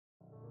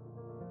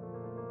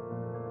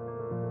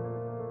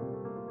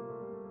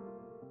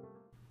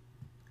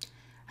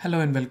Hello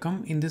and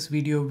welcome. In this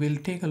video, we'll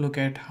take a look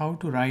at how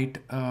to write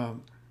a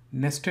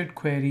nested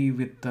query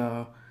with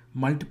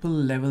multiple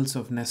levels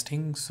of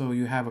nesting. So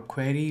you have a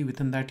query,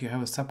 within that you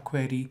have a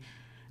subquery,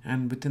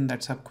 and within that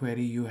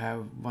subquery you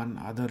have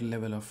one other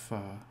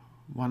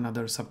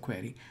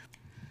subquery.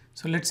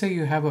 So let's say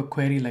you have a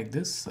query like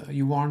this.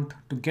 You want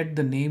to get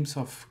the names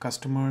of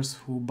customers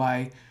who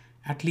buy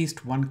at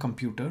least one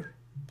computer.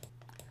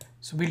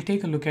 So we'll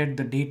take a look at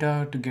the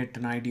data to get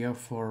an idea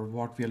for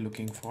what we are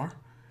looking for.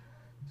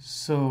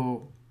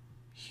 So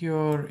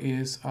here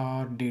is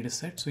our data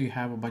set. So you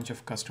have a bunch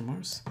of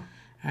customers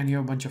and you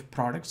have a bunch of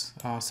products.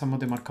 Some of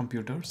them are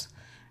computers.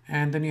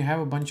 And then you have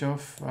a bunch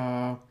of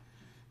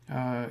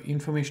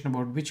information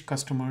about which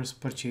customers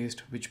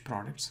purchased which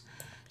products.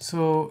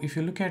 So if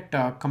you look at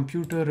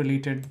computer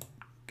related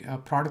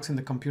products in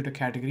the computer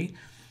category,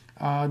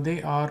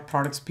 they are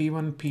products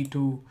P1,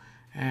 P2,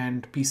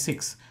 and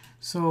P6.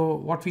 So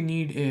what we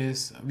need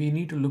is we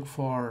need to look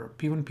for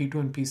P1, P2,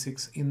 and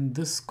P6 in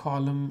this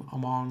column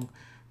among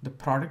the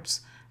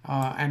products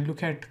and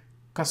look at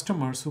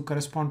customers who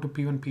correspond to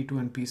P1, P2,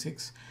 and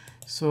P6.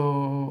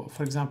 So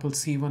for example,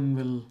 C1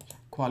 will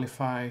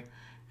qualify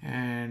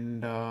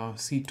and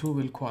C2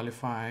 will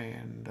qualify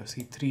and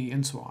C3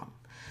 and so on.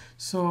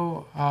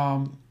 So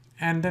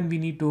and then we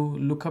need to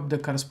look up the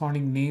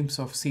corresponding names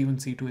of C1,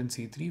 C2, and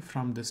C3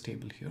 from this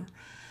table here.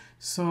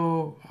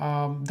 So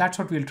that's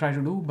what we'll try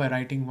to do by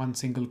writing one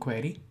single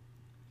query.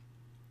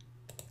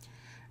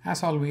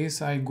 As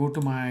always, I go to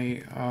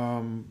my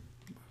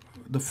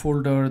the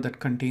folder that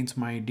contains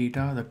my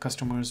data, the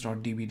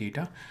customers.db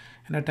data,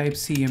 and I type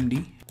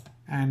cmd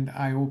and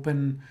I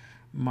open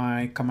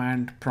my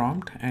command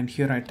prompt, and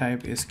here I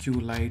type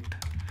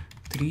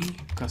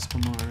SQLite3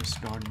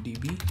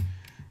 customers.db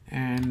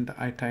and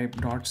I type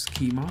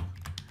 .schema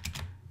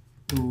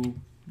to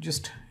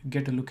just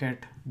get a look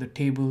at the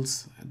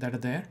tables that are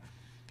there.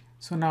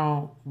 So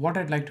now what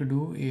I'd like to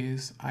do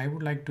is I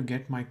would like to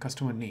get my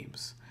customer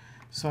names.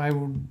 So I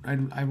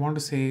want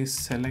to say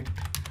select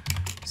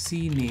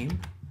CNAME,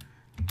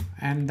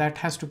 and that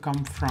has to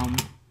come from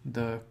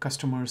the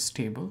customers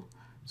table.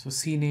 So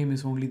CNAME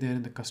is only there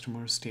in the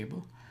customers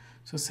table.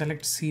 So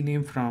select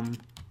CNAME from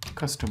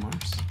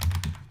customers,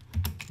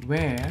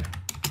 where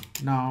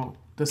now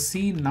the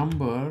C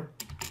number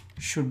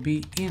should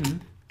be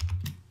in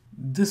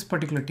this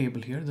particular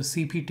table here, the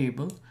CP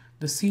table.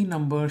 The C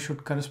number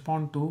should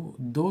correspond to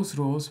those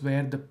rows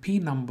where the P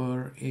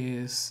number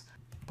is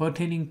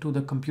pertaining to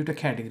the computer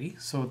category.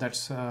 So that's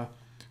so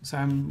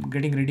I'm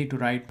getting ready to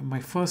write my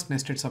first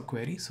nested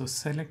subquery. So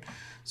select.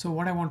 So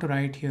what I want to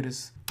write here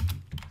is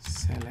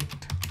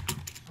select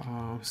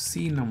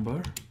C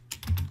number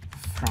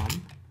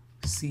from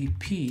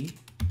CP,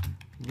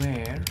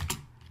 where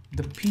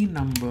the P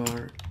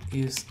number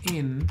is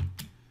in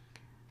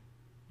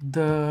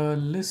the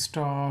list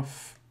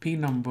of P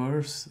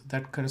numbers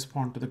that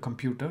correspond to the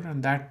computer,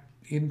 and that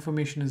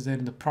information is there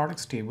in the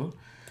products table.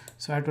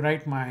 So I have to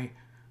write my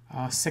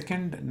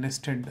second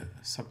nested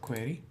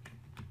subquery.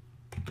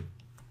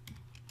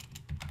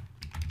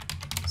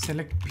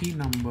 Select P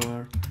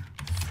number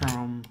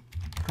from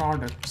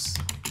products,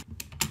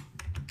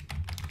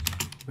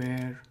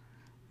 where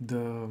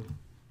the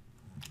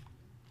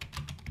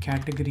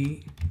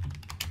category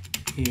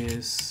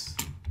is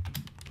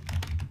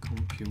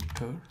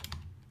computer.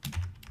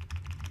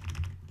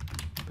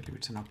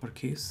 It's an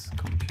uppercase,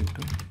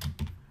 computer,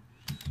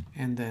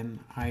 and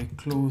then I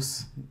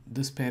close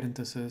this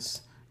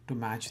parenthesis to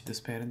match this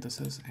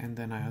parenthesis, and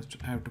then I have to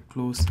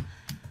close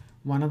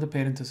one other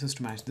parenthesis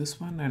to match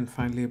this one, and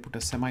finally I put a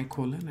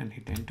semicolon and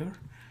hit enter,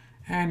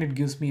 and it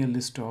gives me a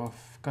list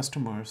of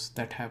customers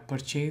that have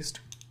purchased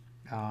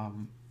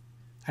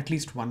at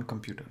least one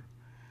computer.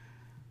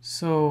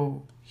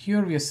 So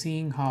here we are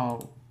seeing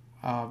how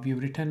we've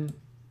written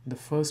the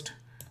first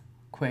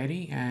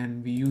query,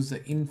 and we use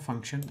the in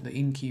function, the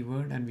in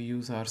keyword, and we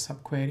use our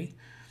subquery,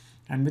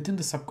 and within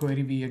the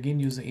subquery we again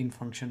use the in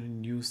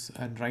function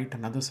and write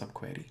another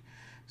subquery.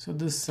 So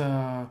this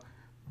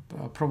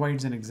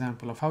provides an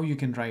example of how you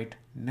can write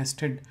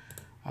nested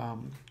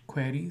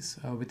queries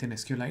within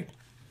SQLite.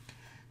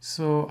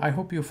 So I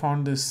hope you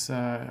found this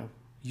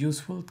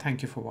useful.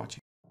 Thank you for watching.